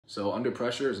So Under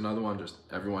Pressure is another one just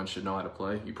everyone should know how to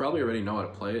play. You probably already know how to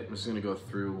play it. I'm just gonna go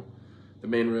through the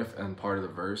main riff and part of the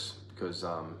verse because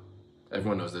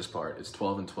everyone knows this part. It's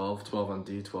 12 and 12, 12 on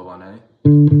D, 12 on A.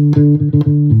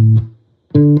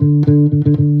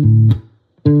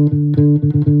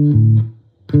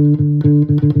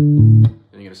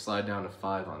 Then you're gonna slide down to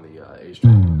 5 on the A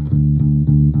string.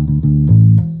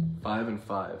 5 and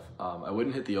 5. I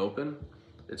wouldn't hit the open.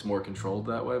 It's more controlled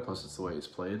that way, plus it's the way it's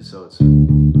played, so it's...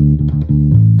 And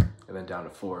then down to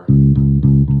 4. 5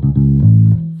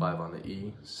 on the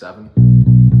E, 7.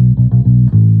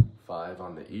 5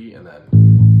 on the E, and then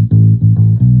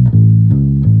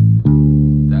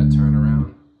that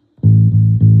turnaround.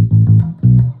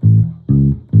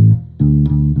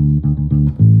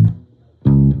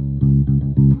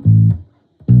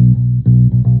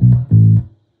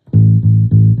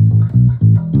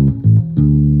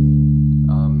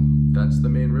 That's the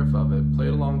main riff of it. Play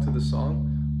it along to the song.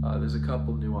 There's a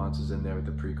couple nuances in there with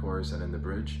the pre-chorus and in the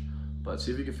bridge, but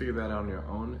see if you can figure that out on your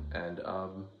own. And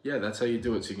yeah, that's how you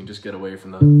do it. So you can just get away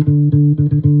from the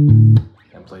and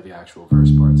play the actual verse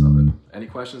parts of it. Any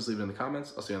questions, leave it in the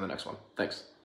comments. I'll see you on the next one. Thanks.